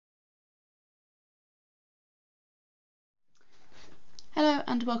Hello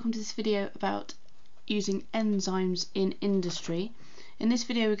and welcome to this video about using enzymes in industry. In this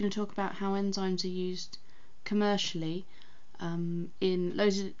video we're going to talk about how enzymes are used commercially in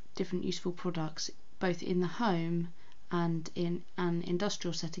loads of different useful products, both in the home and in an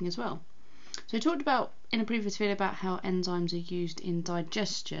industrial setting as well. So we talked about in a previous video about how enzymes are used in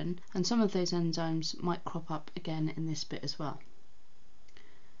digestion, and some of those enzymes might crop up again in this bit as well.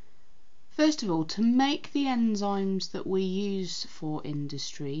 First of all, to make the enzymes that we use for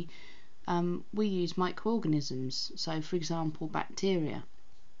industry, we use microorganisms, so for example bacteria.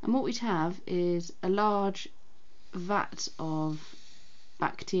 And what we'd have is a large vat of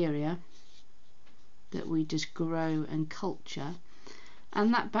bacteria that we just grow and culture,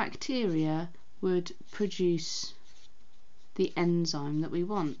 and that bacteria would produce the enzyme that we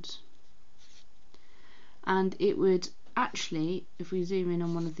want. And it would actually, if we zoom in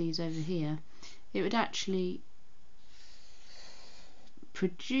on one of these over here, it would actually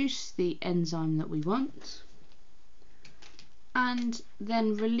produce the enzyme that we want and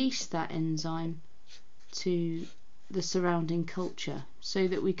then release that enzyme to the surrounding culture so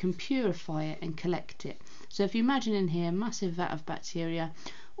that we can purify it and collect it. So if you imagine in here a massive vat of bacteria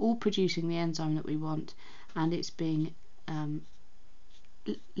all producing the enzyme that we want, and it's being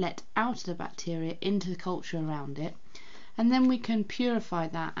let out of the bacteria into the culture around it, and then we can purify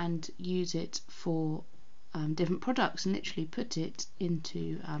that and use it for different products and literally put it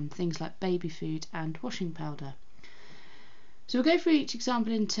into things like baby food and washing powder. So we'll go through each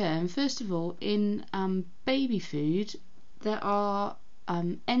example in turn. First of all, in baby food there are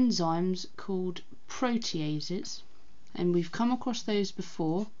enzymes called proteases, and we've come across those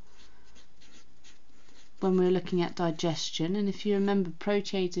before when we were looking at digestion. And if you remember,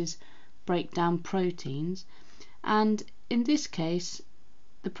 proteases break down proteins, and in this case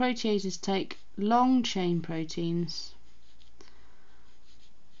the proteases take long chain proteins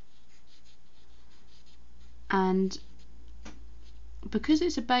and because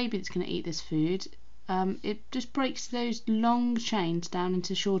it's a baby that's going to eat this food, it just breaks those long chains down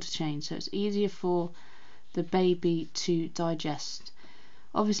into shorter chains, so it's easier for the baby to digest.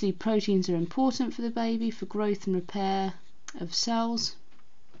 Obviously proteins are important for the baby for growth and repair of cells,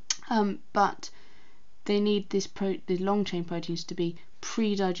 but they need the long chain proteins to be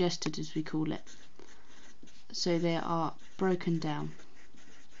pre-digested, as we call it, so they are broken down.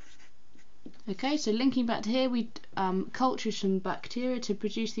 Okay, so linking back to here, we culture some bacteria to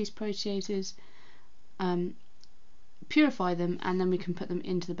produce these proteases, purify them, and then we can put them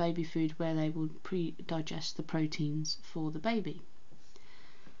into the baby food where they will pre-digest the proteins for the baby.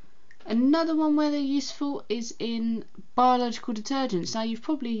 Another one where they're useful is in biological detergents. Now you've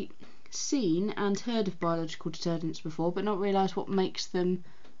probably seen and heard of biological detergents before, but not realised what makes them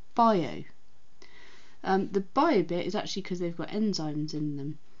bio. The bio bit is actually because they've got enzymes in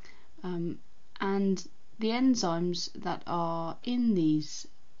them, and the enzymes that are in these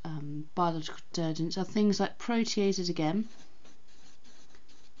biological detergents are things like proteases again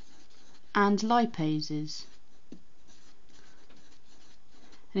and lipases.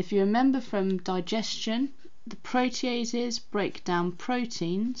 And if you remember from digestion, the proteases break down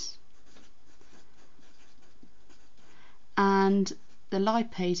proteins and the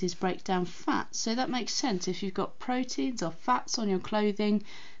lipases break down fats. So that makes sense. If you've got proteins or fats on your clothing,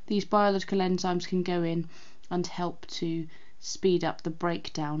 these biological enzymes can go in and help to speed up the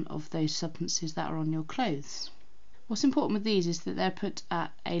breakdown of those substances that are on your clothes. What's important with these is that they're put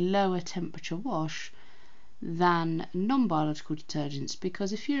at a lower temperature wash than non-biological detergents,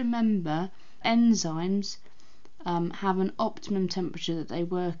 because if you remember, enzymes have an optimum temperature that they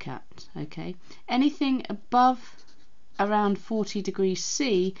work at. Okay, anything above around 40 degrees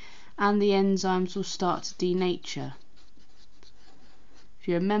C and the enzymes will start to denature. If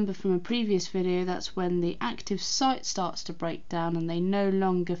you remember from a previous video, that's when the active site starts to break down and they no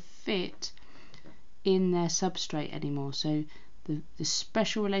longer fit in their substrate anymore. So the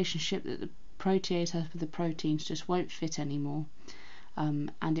special relationship that the protease has with the proteins just won't fit anymore,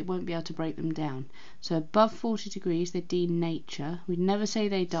 and it won't be able to break them down. So above 40 degrees they denature. We'd never say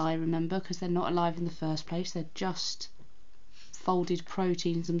they die, remember, because they're not alive in the first place. They're just folded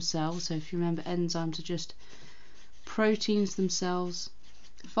proteins themselves. So if you remember, enzymes are just proteins themselves,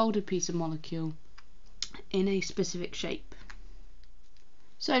 a folded piece of molecule in a specific shape.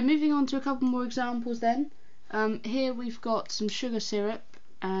 So moving on to a couple more examples then. Here we've got some sugar syrup,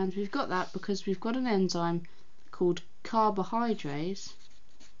 and we've got that because we've got an enzyme called carbohydrase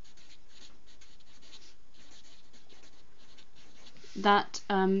that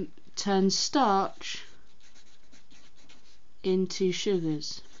turns starch into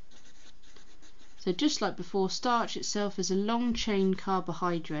sugars. So just like before, starch itself is a long chain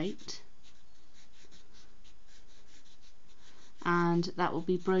carbohydrate, and that will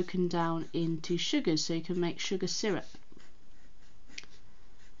be broken down into sugars, so you can make sugar syrup.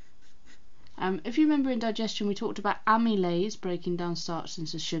 If you remember in digestion, we talked about amylase breaking down starch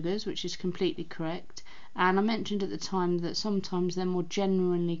into sugars, which is completely correct, and I mentioned at the time that sometimes they're more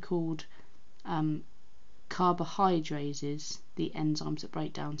generally called carbohydrases, the enzymes that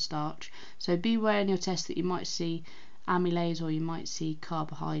break down starch. So be aware in your test that you might see amylase or you might see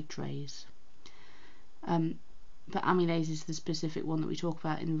carbohydrase. But amylase is the specific one that we talk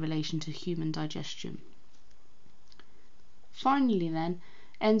about in relation to human digestion. Finally then,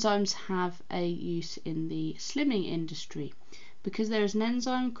 enzymes have a use in the slimming industry because there is an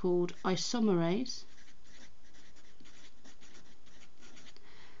enzyme called isomerase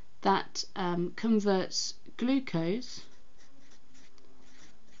that converts glucose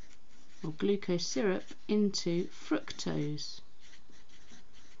or glucose syrup into fructose.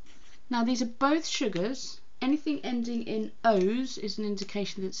 Now these are both sugars. Anything ending in O's is an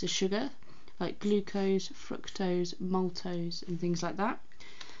indication that it's a sugar, like glucose, fructose, maltose and things like that.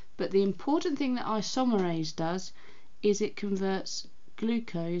 But the important thing that isomerase does is it converts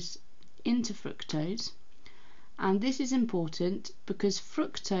glucose into fructose, and this is important because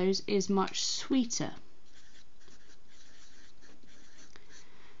fructose is much sweeter.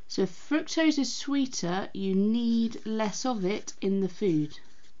 So if fructose is sweeter, you need less of it in the food.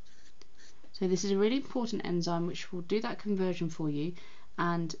 So this is a really important enzyme which will do that conversion for you,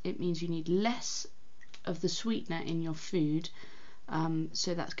 and it means you need less of the sweetener in your food,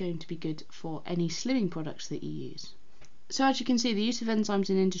 so that's going to be good for any slimming products that you use. So as you can see, the use of enzymes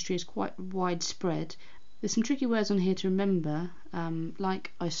in industry is quite widespread. There's some tricky words on here to remember,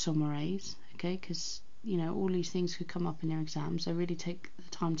 like isomerase, okay, because you know all these things could come up in your exam, so really take the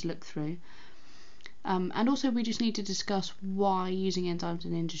time to look through. And also we just need to discuss why using enzymes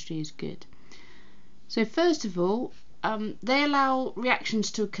in industry is good. So first of all, they allow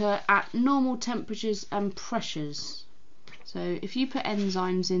reactions to occur at normal temperatures and pressures. So if you put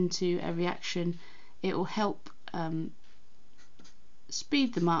enzymes into a reaction, it will help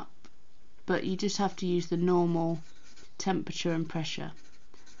speed them up, but you just have to use the normal temperature and pressure.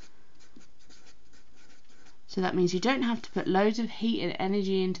 So that means you don't have to put loads of heat and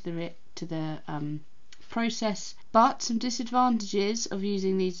energy into the process. But some disadvantages of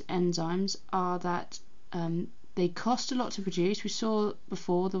using these enzymes are that they cost a lot to produce. We saw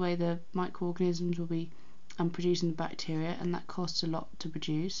before the way the microorganisms will be producing the bacteria, and that costs a lot to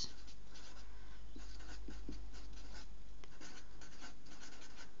produce.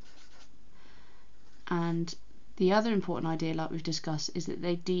 And the other important idea, like we've discussed, is that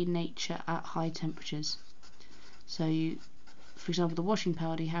they denature at high temperatures. So you, for example, the washing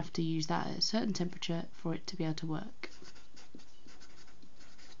powder, you have to use that at a certain temperature for it to be able to work.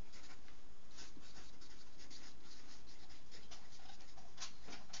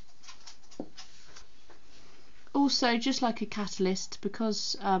 Also, just like a catalyst,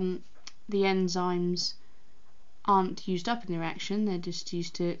 because the enzymes aren't used up in the reaction, they're just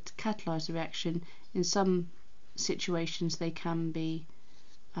used to catalyse the reaction, in some situations they can be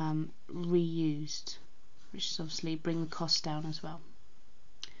reused, which is obviously bring the cost down as well.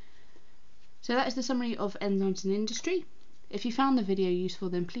 So that is the summary of enzymes in industry. If you found the video useful,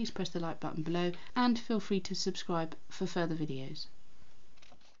 then please press the like button below and feel free to subscribe for further videos.